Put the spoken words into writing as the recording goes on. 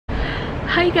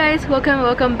Hi guys,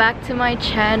 welcome back to my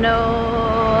channel.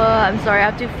 I'm sorry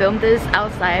I have to film this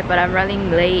outside, but I'm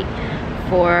running late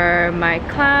for my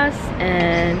class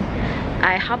and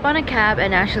I hop on a cab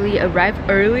and actually arrived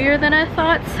earlier than I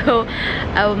thought, so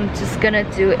I'm just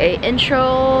gonna do a intro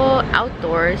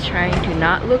outdoors, trying to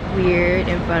not look weird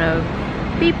in front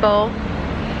of people.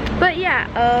 But yeah,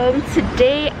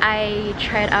 today I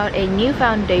tried out a new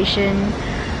foundation.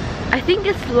 I think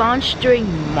it's launched during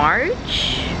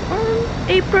March or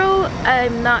April,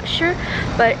 I'm not sure,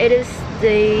 but it is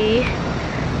the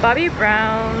Bobbi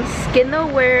Brown Skin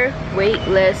Aware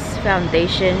Weightless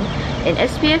Foundation in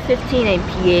SPF 15 and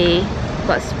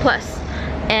PA++.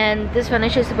 And this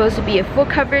foundation is supposed to be a full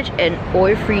coverage and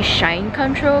oil-free shine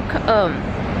control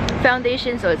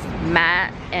foundation, so it's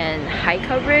matte and high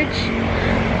coverage.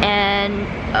 And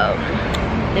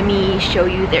let me show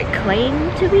you their claim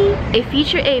to be. It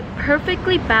features a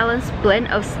perfectly balanced blend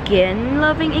of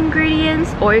skin-loving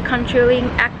ingredients, oil-controlling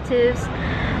actives,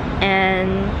 and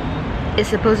it's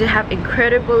supposed to have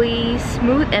incredibly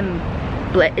smooth and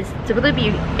it's supposed to be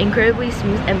incredibly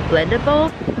smooth and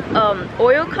blendable.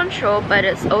 Oil control, but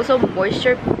it's also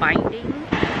moisture binding.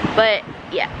 But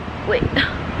yeah, wait.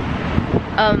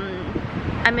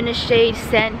 I'm in the shade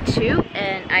Sand 2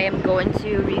 and I am going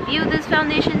to review this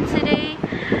foundation today,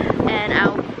 and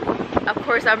of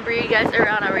course I'm bringing you guys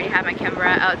around. I already have my camera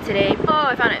out today. Oh,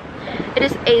 I found it. It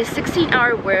is a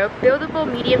 16-hour wear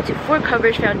buildable medium to full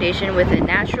coverage foundation with a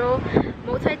natural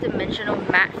multi-dimensional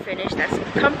matte finish that's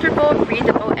comfortable,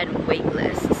 breathable, and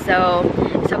weightless. So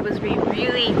it's supposed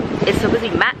to be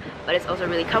matte, but it's also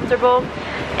really comfortable.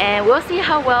 And we'll see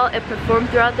how well it performs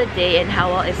throughout the day and how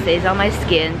well it stays on my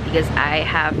skin, because I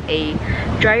have a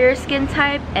drier skin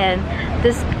type. And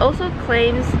this also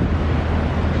claims,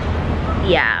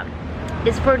 yeah,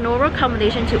 it's for normal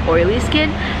combination to oily skin,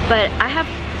 but I have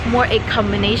more a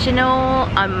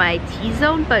combinational on my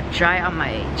T-zone but dry on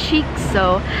my cheeks,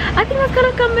 so I think that's kind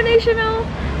of combinational.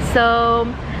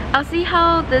 So I'll see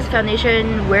how this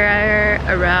foundation wear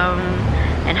around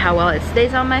and how well it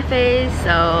stays on my face.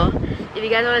 So if you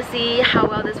guys want to see how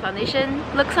well this foundation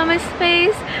looks on my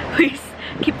face, please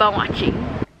keep on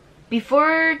watching.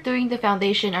 Before doing the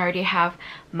foundation, I already have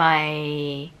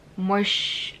my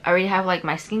like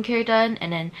my skincare done,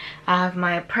 and then I have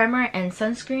my primer and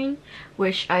sunscreen,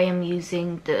 which I am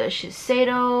using the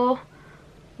Shiseido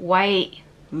White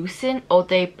Lucent All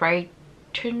Day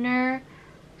Brightener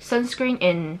sunscreen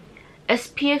in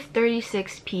SPF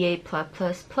 36 PA+++.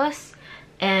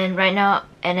 And right now,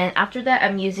 and then after that,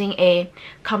 I'm using a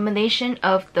combination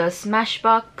of the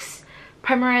Smashbox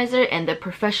primeriser and the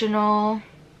Porfessional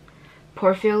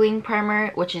pore-filling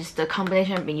primer, which is the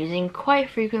combination I've been using quite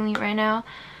frequently right now.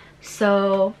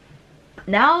 So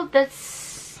now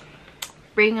let's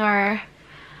bring our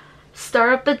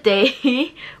start of the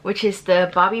day, which is the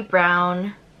Bobbi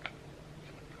Brown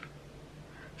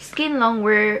Skin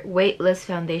Longwear Weightless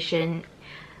Foundation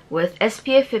with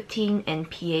SPF 15 and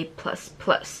PA++.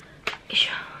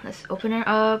 Let's open it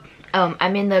up.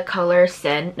 I'm in the color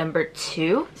Sand number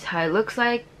 2. That's how it looks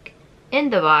like in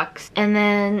the box. And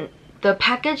then the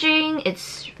packaging,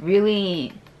 it's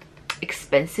really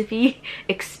expensive-y.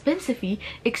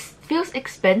 It feels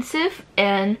expensive,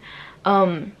 and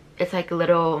it's like a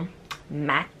little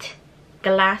matte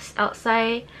glass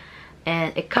outside,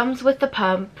 and it comes with the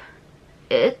pump.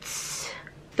 It's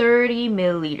 30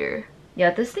 milliliter.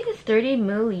 Yeah, this thing is 30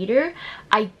 milliliter.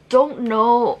 I don't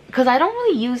know, because I don't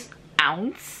really use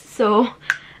ounce, so,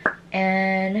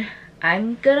 and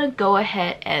I'm gonna go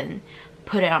ahead and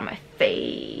put it on my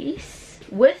face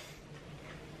with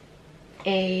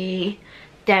a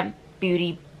damp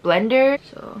beauty blender.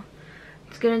 So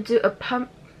it's gonna do a pump.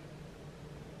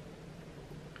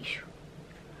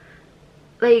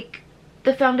 Like,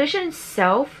 the foundation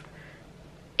itself,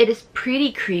 it is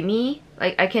pretty creamy.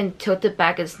 Like, I can tilt it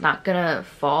back, it's not gonna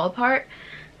fall apart.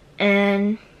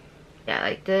 And yeah,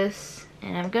 like this.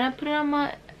 And I'm gonna put it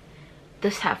on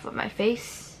this half of my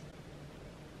face.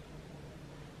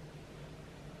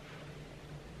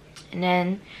 And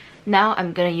then now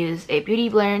I'm gonna use a beauty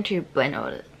blender to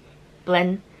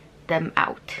blend them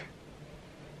out.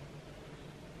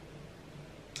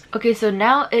 Okay, so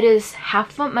now it is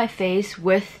half of my face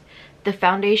with the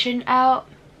foundation out,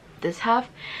 this half,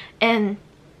 and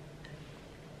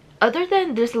other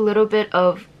than there's a little bit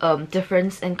of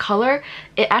difference in color,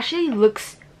 it actually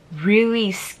looks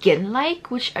really skin-like,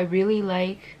 which I really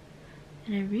like.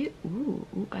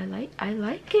 And I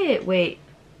like it. Wait.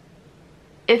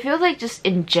 It feels like just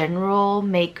in general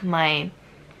make my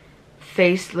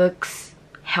face looks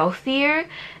healthier.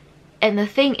 And the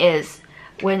thing is,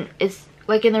 when it's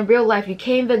like in the real life, you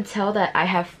can't even tell that I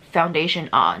have foundation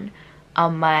on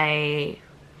my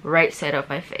right side of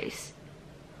my face.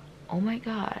 Oh my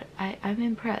god, I'm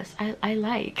impressed. I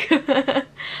like.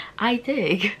 I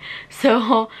dig.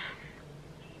 So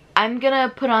I'm gonna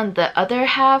put on the other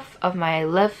half of my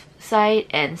left side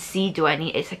and see do I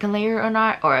need a second layer or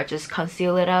not, or I just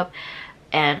conceal it up,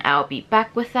 and I'll be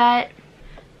back with that.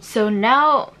 So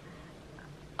now,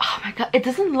 oh my god, it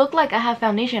doesn't look like I have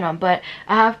foundation on, but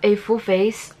I have a full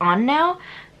face on now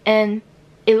and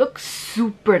it looks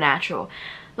super natural.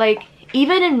 Like,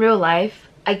 even in real life,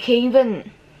 I can't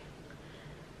even,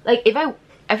 like,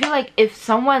 I feel like if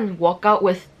someone walk out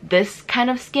with this kind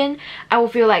of skin, I will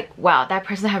feel like, wow, that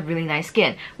person have really nice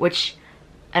skin, which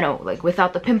I know, like,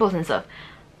 without the pimples and stuff.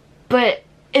 But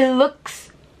it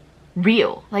looks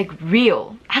real, like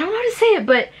real. I don't know how to say it,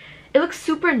 but it looks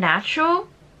super natural.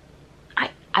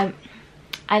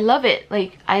 I love it.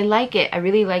 Like, I like it. I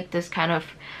really like this kind of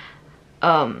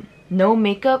no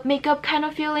makeup kind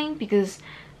of feeling, because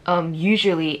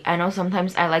usually, I know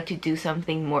sometimes I like to do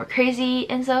something more crazy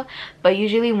and stuff, but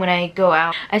usually when I go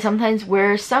out, I sometimes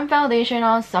wear some foundation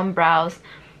on, some brows,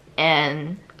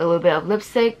 and a little bit of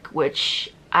lipstick,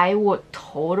 which I would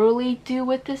totally do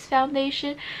with this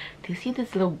foundation. Do you see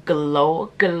this little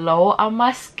glow on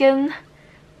my skin?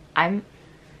 I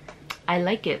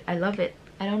like it. I love it.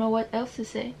 I don't know what else to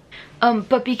say.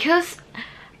 But because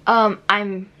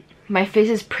my face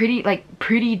is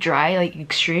pretty dry, like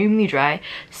extremely dry.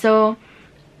 So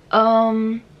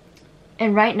and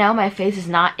right now my face is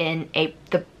not in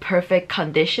the perfect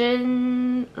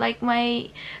condition like my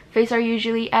face are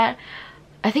usually at.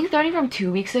 I think starting from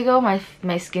 2 weeks ago,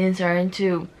 my skin is starting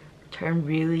to turn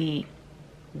really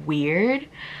weird.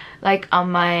 Like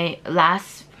on my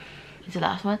last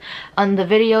one, on the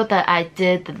video that I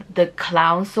did, the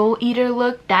clown soul eater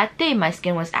look, that day my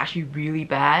skin was actually really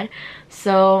bad.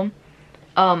 So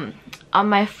on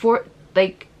my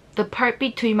like the part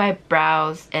between my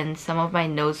brows and some of my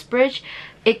nose bridge,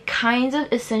 it kind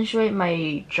of accentuate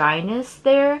my dryness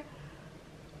there.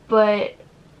 But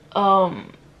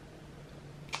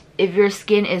if your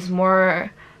skin is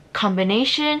more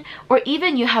combination, or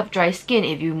even you have dry skin,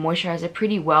 if you moisturize it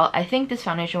pretty well, I think this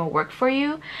foundation will work for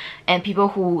you. And people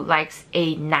who likes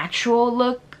a natural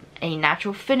look, a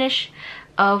natural finish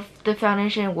of the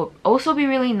foundation will also be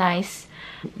really nice.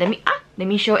 Let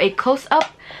me show a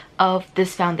close-up of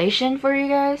this foundation for you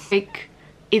guys. Like,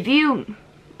 if you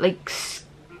like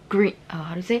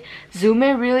how to say, zoom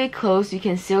in really close, you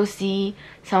can still see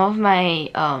some of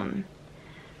my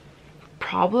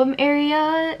problem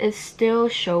area is still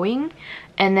showing.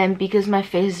 And then because my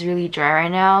face is really dry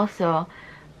right now, so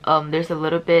there's a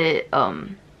little bit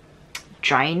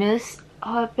dryness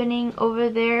happening over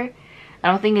there. I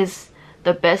don't think it's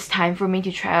the best time for me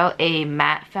to try out a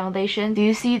matte foundation. Do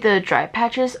you see the dry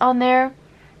patches on there?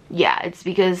 Yeah, it's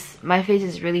because my face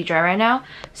is really dry right now,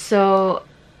 so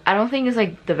I don't think it's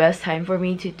like the best time for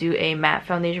me to do a matte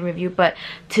foundation review. But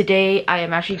today I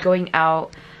am actually going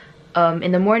out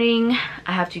in the morning.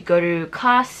 I have to go to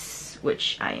class,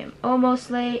 which I am almost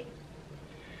late.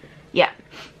 Yeah,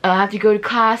 I have to go to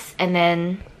class, and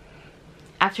then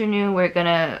afternoon we're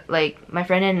gonna, like, my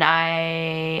friend and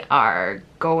I are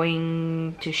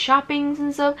going to shoppings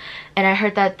and stuff, and I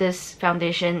heard that this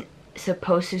foundation is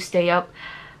supposed to stay up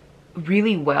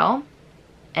really well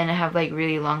and have like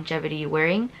really longevity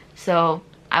wearing. So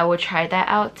I will try that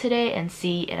out today and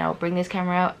see, and I'll bring this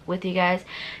camera out with you guys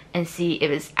and see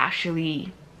if it's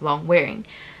actually long wearing.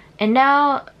 And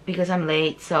now, because I'm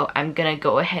late, so I'm gonna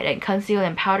go ahead and conceal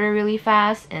and powder really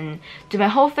fast and do my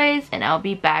whole face, and I'll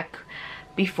be back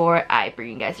before I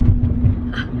bring you guys.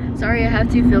 Sorry, I have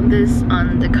to film this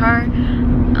on the car.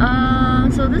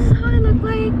 So this is how I look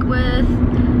like with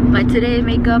my today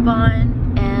makeup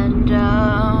on, and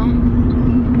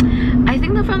I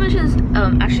think the foundation is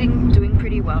actually doing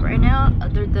pretty well right now,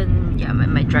 other than, yeah,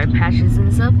 my dry patches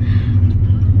and stuff.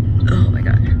 Oh my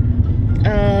god.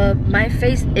 My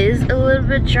face is a little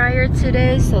bit drier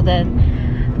today, so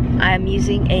then I'm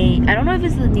using I don't know if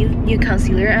it's the new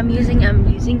concealer I'm using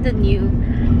the new,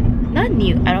 not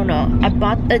new, I don't know, I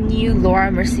bought a new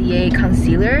Laura Mercier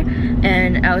concealer,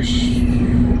 and I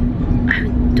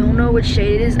don't know which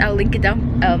shade it is. I'll link it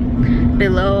down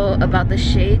below about the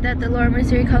shade that the Laura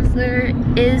Mercier concealer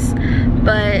is.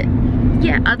 But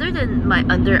yeah, other than my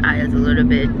under eye is a little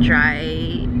bit dry,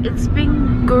 it's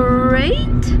been great,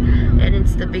 and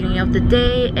it's the beginning of the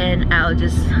day, and I'll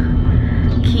just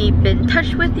keep in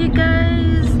touch with you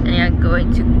guys. And I'm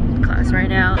going to class right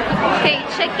now. Okay,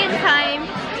 check-in time,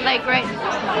 like right.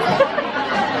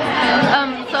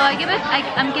 So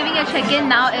I'm giving a check-in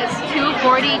now. It's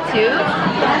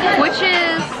 2:42, which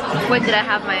is What did I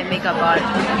have my makeup on?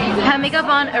 I had makeup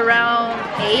on around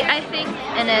 8, I think,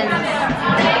 and then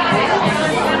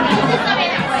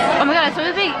oh my god,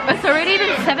 it's already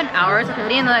been 7 hours. I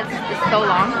didn't know it's so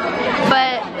long.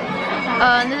 But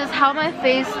this is how my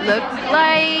face looked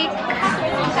like.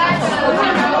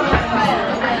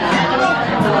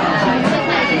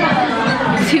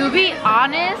 To be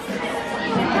honest,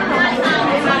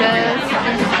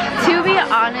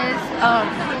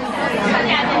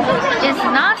 it's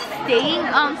not staying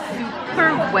on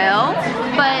super well,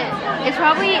 but it's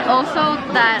probably also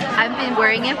that I've been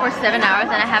wearing it for 7 hours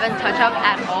and I haven't touched up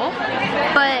at all.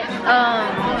 But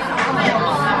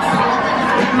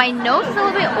my nose is a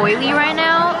little bit oily right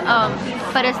now,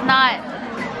 but it's not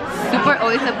super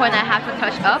oily to the point that I have to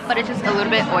touch up, but it's just a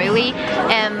little bit oily.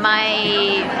 And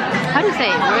my, how do you say,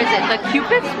 where is it? The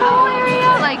cupid's bow area,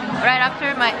 like right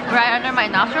under my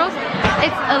nostrils,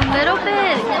 it's a little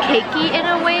bit cakey in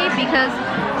a way because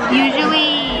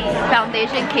usually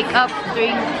foundation cake up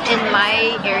in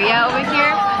my area over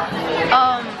here.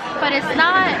 But it's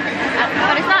not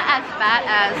as bad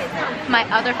as my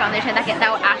other foundation that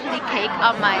will actually cake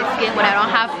on my skin when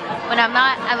I'm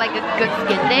not at like a good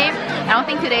skin day. I don't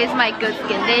think today is my good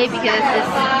skin day because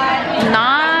it's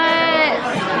not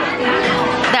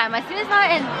that my skin is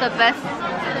not in the best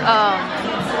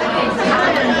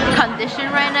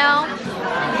condition right now.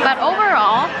 But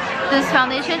overall, this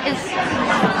foundation is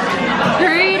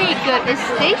pretty good. It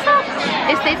stays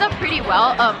up pretty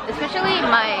well. Especially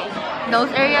my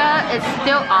nose area, it's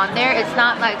still on there. It's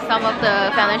not like some of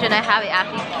the foundation I have, it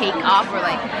actually cake off or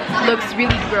like looks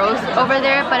really gross over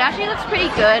there, but it actually looks pretty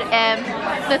good. And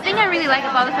the thing I really like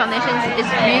about the foundations is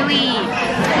really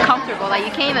comfortable. Like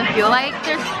you can't even feel like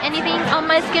there's anything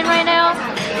on my skin right now.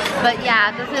 But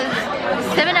yeah, this is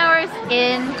 7 hours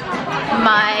in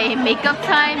my makeup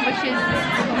time, which is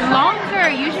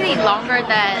usually longer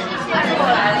than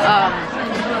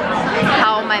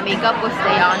how my makeup will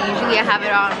stay on. Usually I have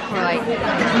it on for like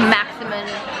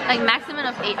maximum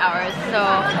of 8 hours. So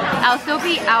I'll still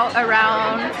be out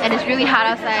around and it's really hot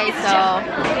outside, so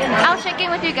I'll check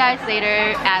in with you guys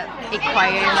later at a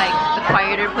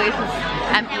quieter place.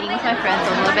 I'm eating with my friends,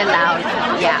 so a little bit loud.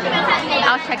 Yeah,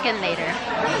 I'll check in later.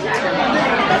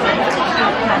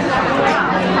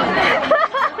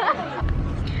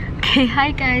 Okay,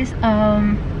 hi guys.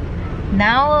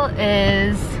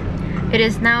 It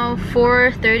is now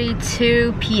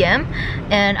 4:32 p.m.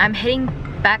 and I'm heading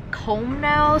back home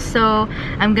now, so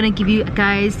I'm gonna give you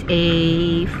guys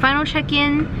a final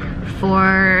check-in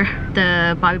for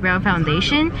the Bobbi Brown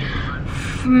foundation.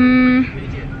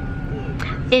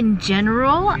 In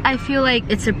general, I feel like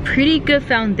it's a pretty good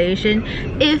foundation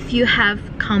if you have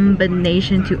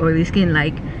combination to oily skin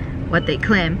like what they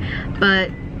claim. But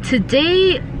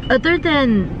today, other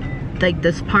than like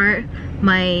this part,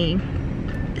 my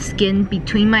skin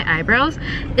between my eyebrows,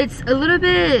 it's a little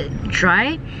bit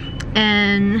dry,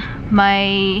 and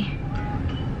my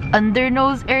under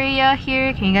nose area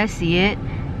here, can you guys see it?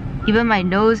 Even my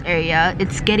nose area,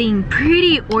 it's getting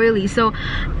pretty oily. So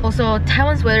also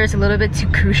Taiwan's weather is a little bit too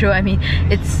crucial. I mean,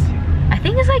 I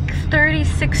think it's like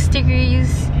 36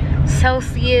 degrees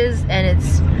Celsius and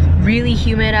it's really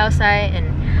humid outside, and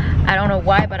I don't know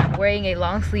why, but I'm wearing a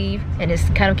long sleeve and it's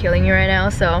kind of killing me right now.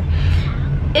 So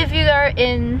if you are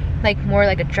in like more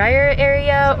like a drier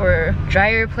area or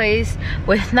drier place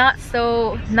with not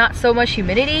so much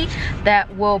humidity,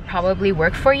 that will probably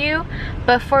work for you.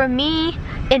 But for me,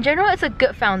 in general, it's a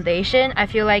good foundation. I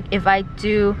feel like if I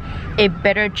do a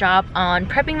better job on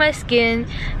prepping my skin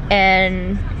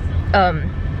and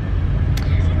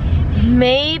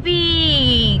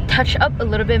maybe touch up a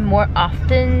little bit more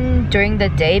often during the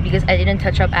day, because I didn't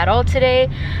touch up at all today,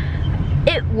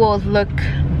 it will look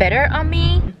better on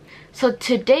me. So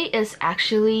today is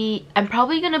actually, I'm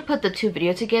probably gonna put the two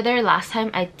videos together. Last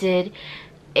time I did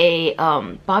a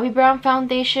Bobbi Brown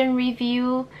foundation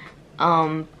review,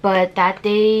 but that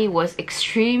day was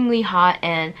extremely hot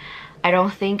and I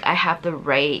don't think I have the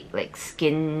right like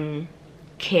skin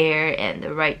care and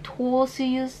the right tools to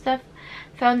use that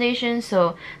foundation,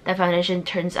 so that foundation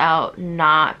turns out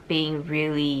not being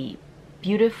really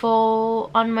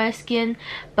beautiful on my skin.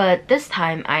 But this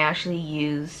time I actually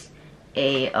use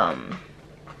a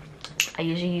I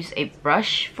usually use a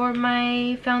brush for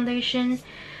my foundation,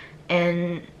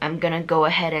 and I'm gonna go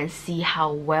ahead and see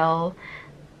how well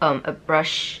a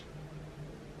brush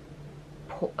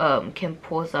can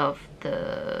pulls off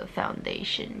the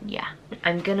foundation. Yeah,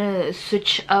 I'm gonna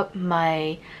switch up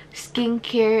my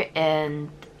skincare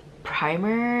and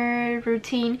primer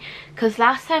routine, because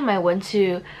last time I went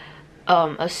to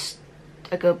I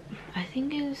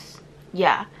think it's,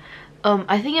 yeah,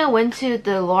 I think I went to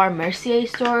the Mercier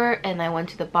store, and I went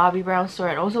to the Bobbi Brown store,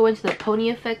 and also went to the Pony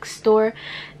Effect store,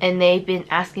 and they've been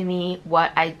asking me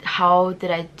how did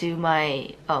I do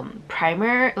my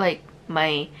primer, like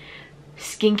my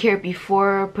skincare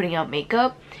before putting out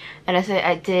makeup. And I said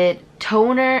I did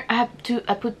toner. I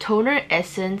put toner,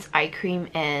 essence, eye cream,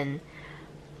 and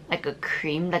like a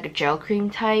cream, like a gel cream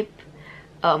type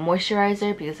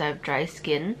moisturizer because I have dry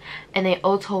skin. And they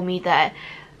all told me that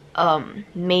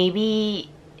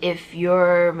maybe if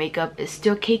your makeup is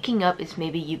still caking up, it's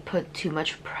maybe you put too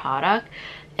much product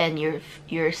and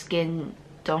your skin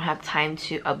don't have time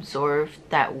to absorb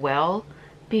that well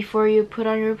before you put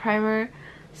on your primer.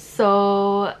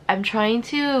 So I'm trying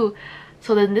to,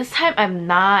 so then this time I'm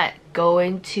not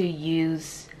going to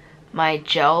use my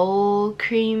gel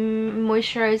cream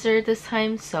moisturizer this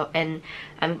time. So, and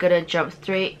I'm gonna jump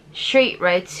straight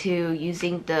right to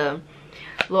using the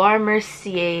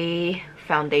Mercier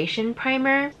foundation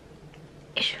primer.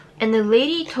 And the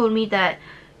lady told me that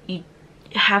you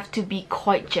have to be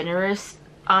quite generous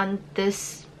on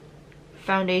this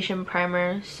foundation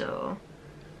primer, so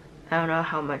I don't know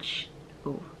how much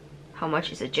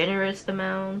is a generous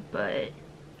amount, but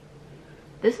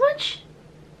this much?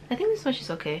 I think this much is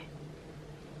okay.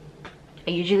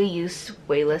 I usually use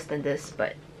way less than this,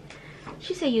 but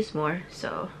she said use more,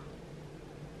 so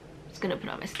I'm just gonna put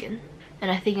on my skin.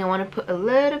 And I think I want to put a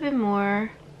little bit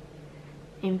more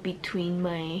in between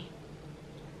my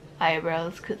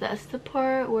eyebrows because that's the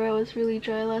part where I was really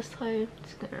dry last time.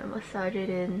 Just gonna massage it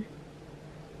in.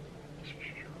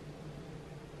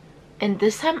 And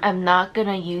this time I'm not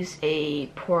gonna use a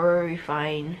pore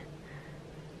refine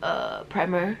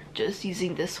primer, just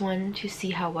using this one to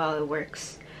see how well it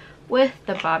works with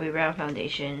the Bobbi Brown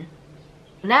foundation.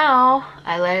 Now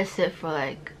I let it sit for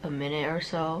like a minute or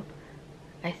so,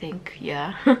 I think,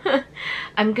 yeah.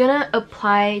 I'm gonna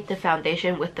apply the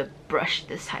foundation with the brush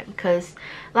this time because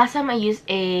last time I used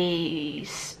a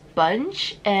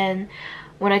sponge, and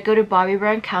when I go to Bobbi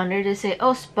Brown counter they say,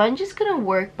 oh, sponge is gonna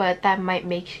work, but that might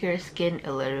make your skin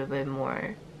a little bit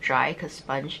more dry because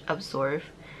sponge absorb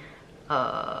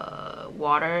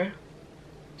water.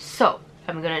 So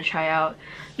I'm gonna try out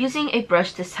using a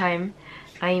brush this time.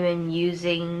 I am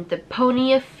using the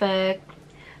Pony Effect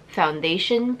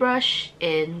foundation brush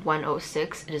in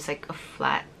 106. It is like a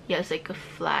flat, yeah, it's like a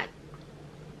flat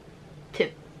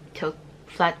tip,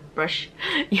 flat brush.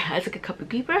 Yeah, it's like a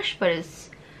kabuki brush, but it's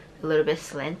a little bit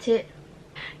slanted.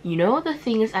 You know, the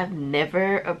thing is, I've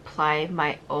never applied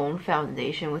my own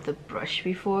foundation with a brush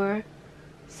before,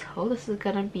 so this is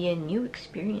gonna be a new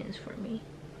experience for me.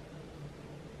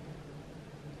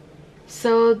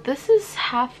 So this is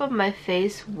half of my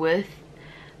face with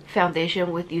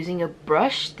foundation with using a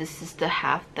brush. This is the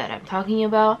half that I'm talking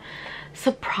about.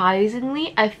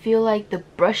 Surprisingly, I feel like the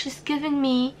brush is giving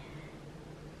me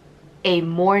a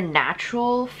more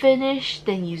natural finish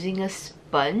than using a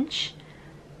sponge,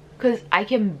 because I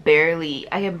can barely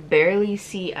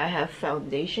see I have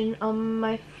foundation on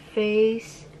my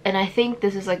face, and I think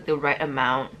this is like the right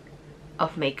amount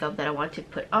of makeup that I want to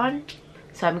put on.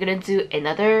 So I'm gonna do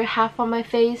another half on my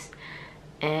face,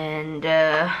 and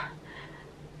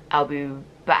I'll be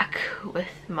back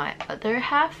with my other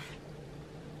half.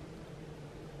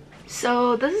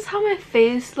 So this is how my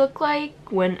face look like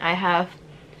when I have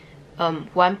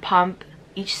one pump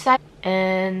each side,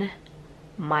 and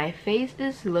my face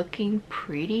is looking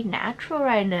pretty natural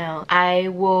right now. I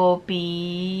will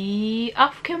be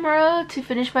off camera to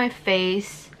finish my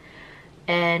face,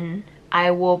 and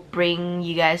I will bring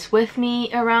you guys with me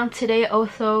around today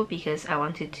also because I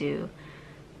want to do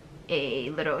a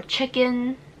little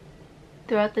check-in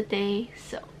throughout the day.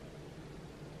 So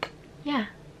yeah,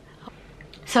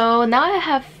 so now I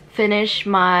have finished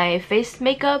my face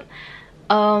makeup.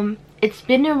 It's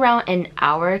been around an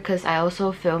hour because I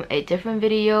also filmed a different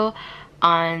video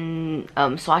on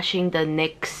swatching the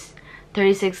NYX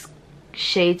 36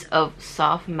 shades of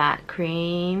soft matte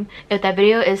cream. If that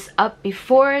video is up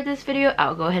before this video,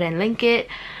 I'll go ahead and link it.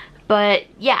 But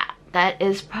yeah,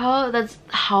 that's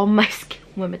how my skin,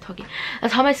 what am I talking?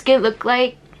 That's how my skin look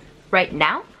like right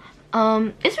now.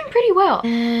 It's been pretty well,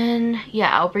 and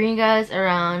yeah, I'll bring you guys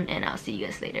around and I'll see you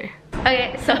guys later.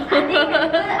 Okay, so I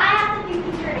have to be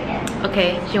featured again.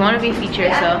 Okay, she want to be featured,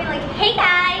 yeah, so I have to be like, hey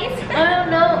guys. Oh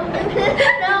no.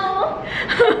 No.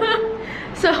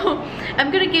 So I'm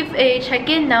gonna give a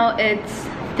check-in now. It's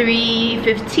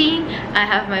 3:15. I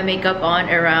have my makeup on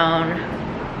around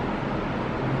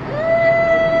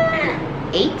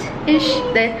 8-ish.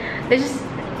 There's just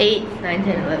 8, 9,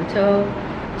 10, 11, 12.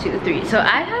 2, 3. So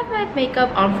I have my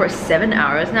makeup on for 7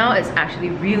 hours now. It's actually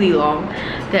really long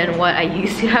than what I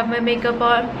used to have my makeup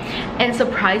on. And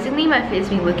surprisingly, my face has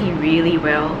been looking really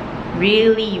well.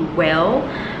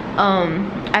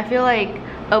 I feel like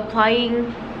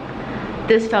applying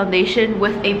this foundation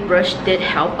with a brush did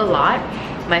help a lot.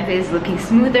 My face is looking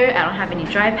smoother. I don't have any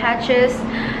dry patches.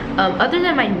 Other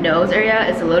than my nose area,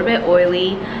 it's a little bit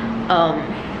oily.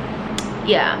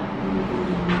 Yeah,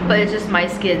 but it's just my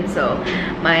skin, so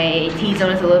my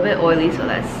T-zone is a little bit oily, so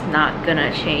that's not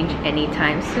gonna change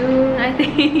anytime soon, I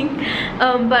think.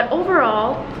 But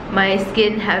overall, my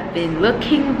skin has been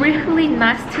looking really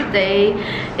nice today.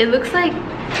 It looks like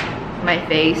my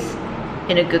face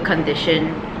in a good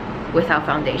condition without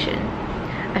foundation.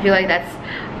 I feel like that's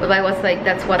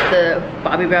what the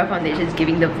Bobbi Brown foundation is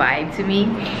giving the vibe to me.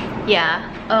 Yeah.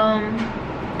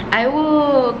 I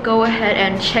will go ahead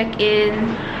and check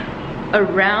in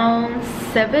around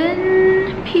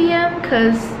 7 p.m.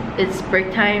 because it's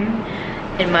break time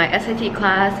in my SAT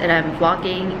class and I'm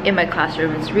vlogging in my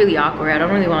classroom. It's really awkward. I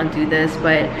don't really want to do this,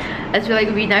 but I just feel like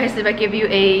it would be nice if I give you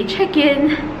a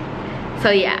check-in. So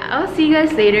yeah, I'll see you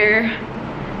guys later.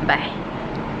 Bye.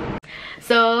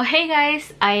 So hey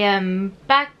guys, I am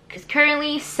back. It's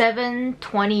currently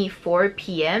 7:24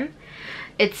 p.m.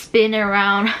 It's been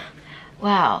around,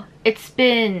 wow, it's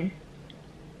been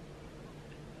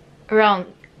around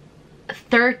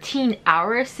 13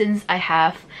 hours since I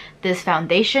have this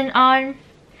foundation on.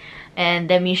 And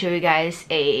let me show you guys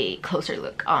a closer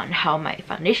look on how my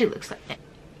foundation looks like.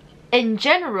 In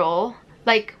general,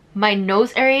 like my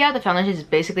nose area, the foundation is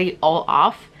basically all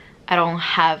off. I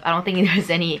don't think there's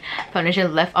any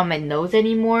foundation left on my nose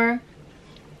anymore.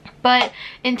 But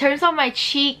in terms of my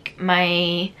cheek,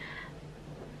 my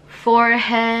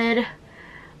forehead,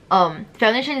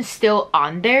 foundation is still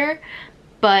on there,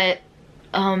 but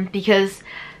because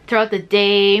throughout the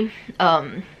day,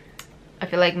 I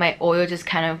feel like my oil just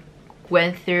kind of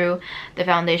went through the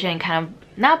foundation and kind of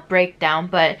not break down,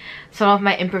 but some of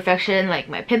my imperfection, like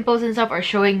my pimples and stuff, are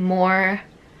showing more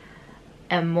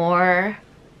and more.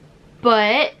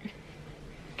 But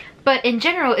in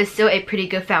general, it's still a pretty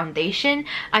good foundation.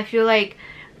 I feel like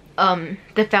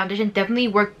the foundation definitely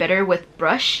worked better with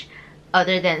brush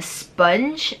other than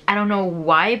sponge. I don't know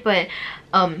why, but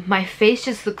my face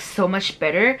just looks so much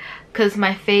better because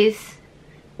my face,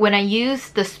 when I use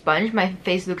the sponge, my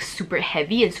face looks super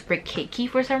heavy and super cakey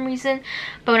for some reason.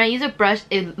 But when I use a brush,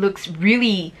 it looks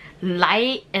really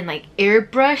light and like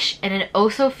airbrush, and it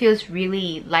also feels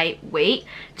really lightweight,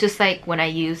 just like when I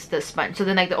use the sponge. So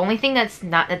then like the only thing that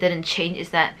didn't change is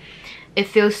that it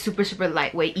feels super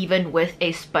lightweight even with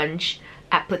a sponge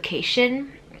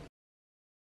application.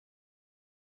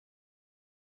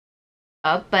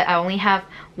 But I only have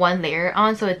one layer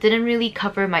on, so it didn't really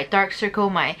cover my dark circle,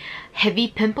 my heavy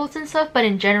pimples and stuff. But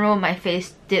in general, my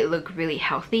face did look really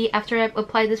healthy after I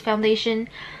applied this foundation.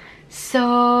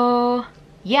 So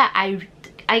yeah, I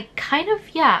kind of,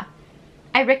 yeah,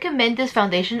 I recommend this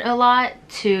foundation a lot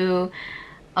to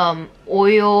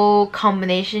oil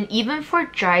combination, even for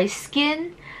dry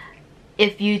skin.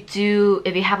 If you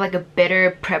have like a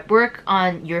better prep work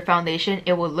on your foundation,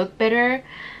 it will look better.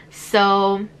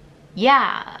 So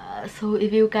yeah, so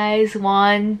if you guys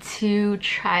want to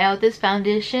try out this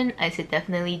foundation, I say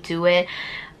definitely do it.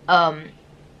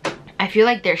 I feel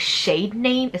like their shade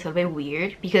name is a bit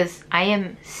weird because I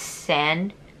am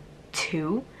Sand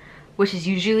 2, which is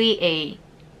usually a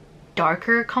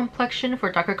darker complexion.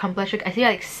 For darker complexion, I feel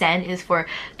like Sand is for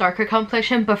darker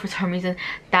complexion, but for some reason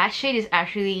that shade is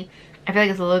actually, I feel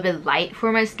like it's a little bit light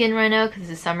for my skin right now because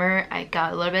it's summer. I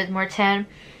got a little bit more tan.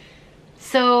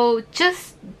 So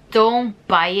just don't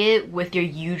buy it with your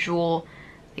usual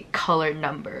like, color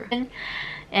number.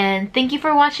 And thank you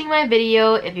for watching my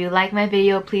video. If you like my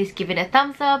video, please give it a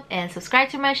thumbs up and subscribe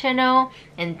to my channel.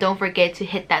 And don't forget to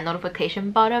hit that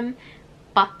notification button.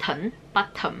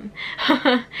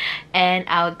 And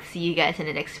I'll see you guys in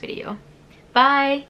the next video. Bye!